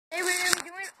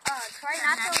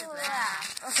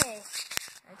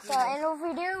So, and if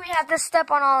we do, we have to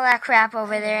step on all that crap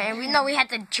over there, and we know we have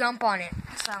to jump on it.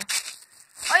 So,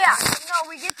 oh yeah, no,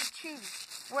 we get to choose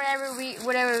whatever we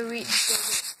do.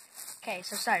 Okay,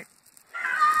 so start.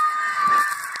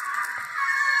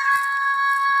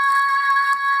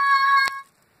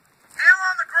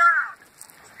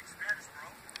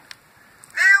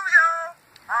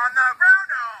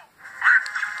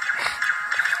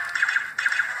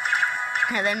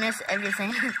 Yeah, they miss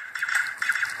everything.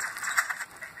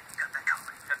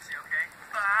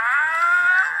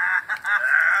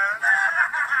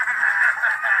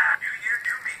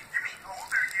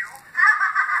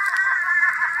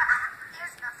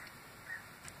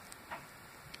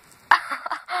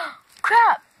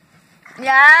 Crap.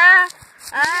 Yeah.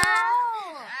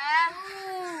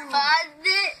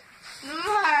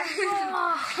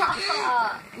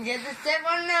 You have to step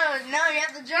on those. No, you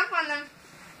have to jump on them.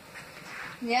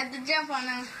 You have to jump on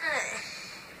them.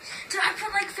 Dude, I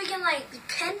put like freaking like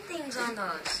pen things on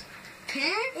those.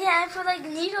 Pen? Yeah, I put like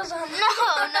needles on them.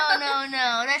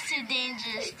 No. That's too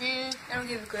dangerous, dude. I don't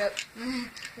give a crap.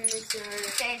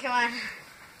 Okay, come on.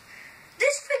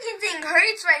 This freaking thing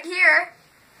hurts right here.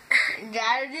 You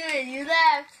gotta do it. You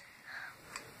left.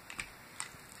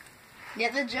 You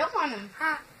have to jump on them.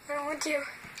 I don't want to.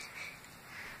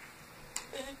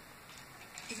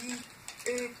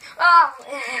 Oh,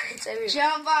 it's everywhere.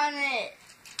 Jump on it.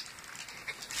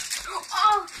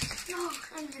 Oh, no,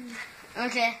 I didn't.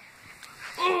 Okay.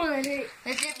 Oh, that hurt.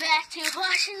 Let's get back to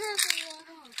watching this. Oh,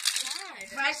 God.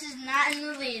 Bryce is not in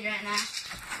the lead right now.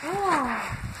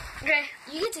 Oh. Okay,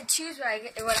 you get to choose what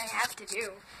I have to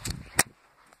do.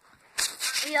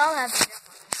 We all have to jump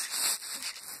on it.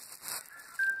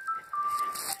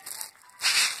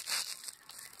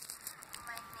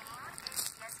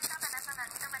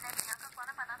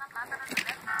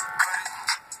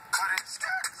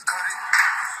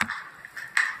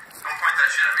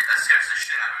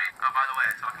 Oh, by the way,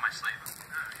 I talk in my sleep. Oh,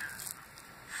 yeah.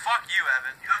 Fuck you,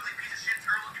 Evan. You ugly piece of shit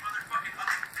turtle, you motherfucking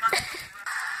ugly cunt.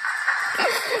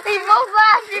 We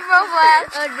both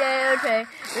laughed. Okay.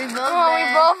 We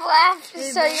both laughed.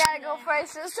 So you gotta go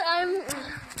first this time.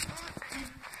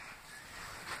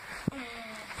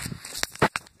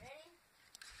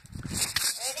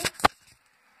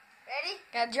 Ready?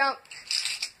 Gotta jump.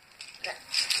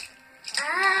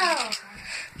 Ow.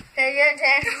 Okay, your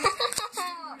turn.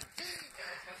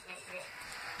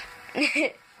 We'll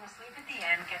sleep at the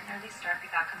end, get an early start, be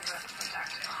back on the road from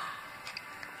doctor.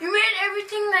 You made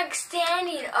everything like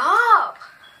standing up.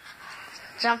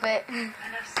 Jump it.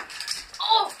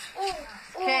 Oh.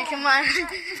 Okay, come on.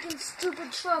 Freaking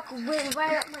stupid truck went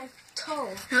right up my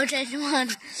toe. Okay, come on.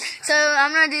 So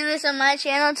I'm gonna do this on my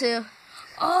channel too.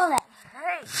 Oh, that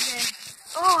hurts.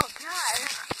 Okay. Oh, God.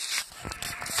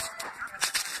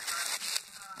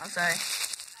 I'm sorry.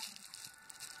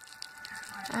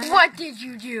 What did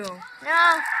you do?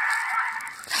 No.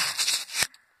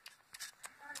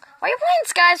 Why are you playing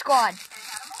Sky Squad?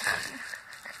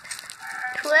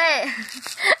 Quit.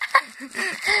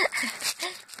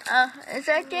 Oh, it's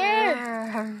right there.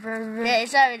 Okay,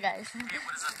 sorry guys. Hey,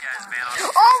 what is up, guys,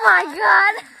 man? Oh my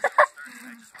God!